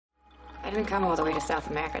didn't come all the way to South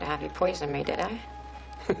America to have you poison me, did I?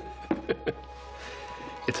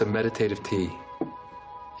 It's a meditative tea.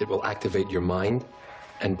 It will activate your mind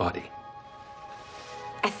and body.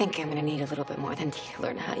 I think I'm gonna need a little bit more than tea to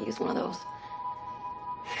learn how to use one of those.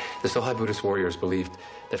 The Sohai Buddhist warriors believed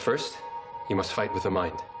that first, you must fight with the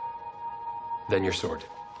mind, then your sword.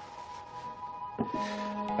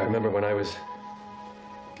 I remember when I was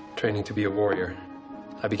training to be a warrior,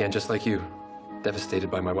 I began just like you, devastated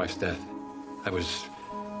by my wife's death. I was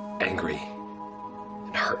angry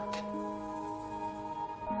and hurt.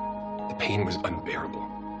 The pain was unbearable.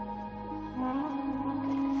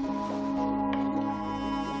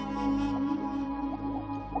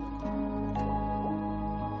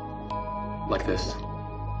 Like this.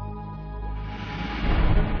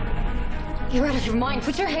 You're out of your mind.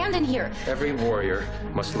 Put your hand in here. Every warrior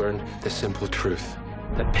must learn the simple truth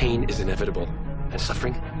that pain is inevitable and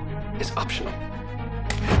suffering is optional.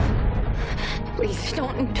 Please,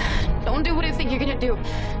 don't do what I think you're gonna do.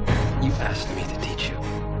 You asked me to teach you.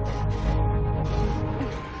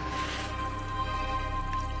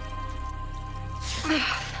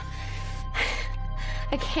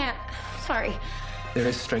 I can't. Sorry. There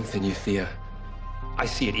is strength in you, Thea. I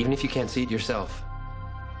see it, even if you can't see it yourself.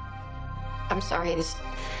 I'm sorry. This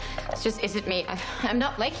just isn't me. I'm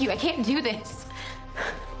not like you. I can't do this.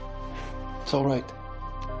 It's all right.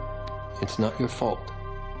 It's not your fault.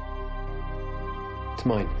 It's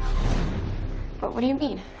mine. What do you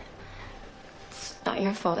mean? It's not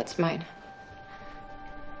your fault. It's mine.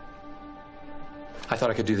 I thought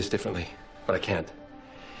I could do this differently, but I can't.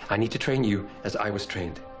 I need to train you as I was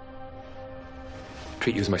trained.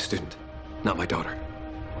 Treat you as my student, not my daughter.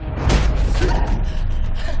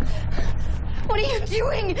 What are you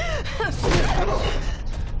doing?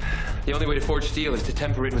 The only way to forge steel is to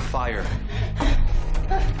temper it with fire.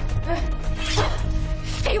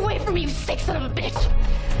 Stay away from me, you sick son of a bitch!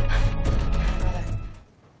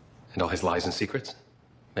 And all his lies and secrets?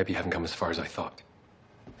 Maybe you haven't come as far as I thought.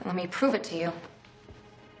 Let me prove it to you.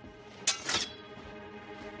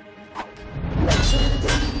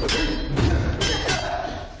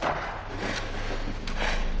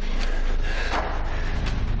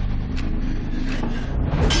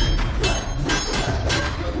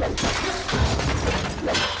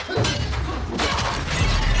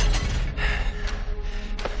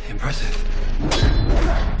 Impressive.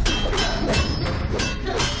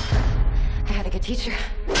 I had a good teacher.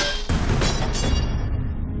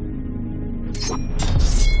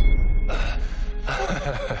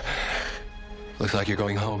 Looks like you're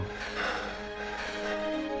going home.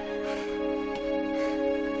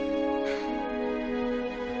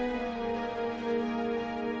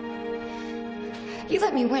 You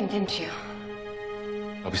let me win, didn't you?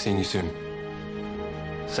 I'll be seeing you soon.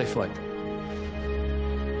 Safe flight.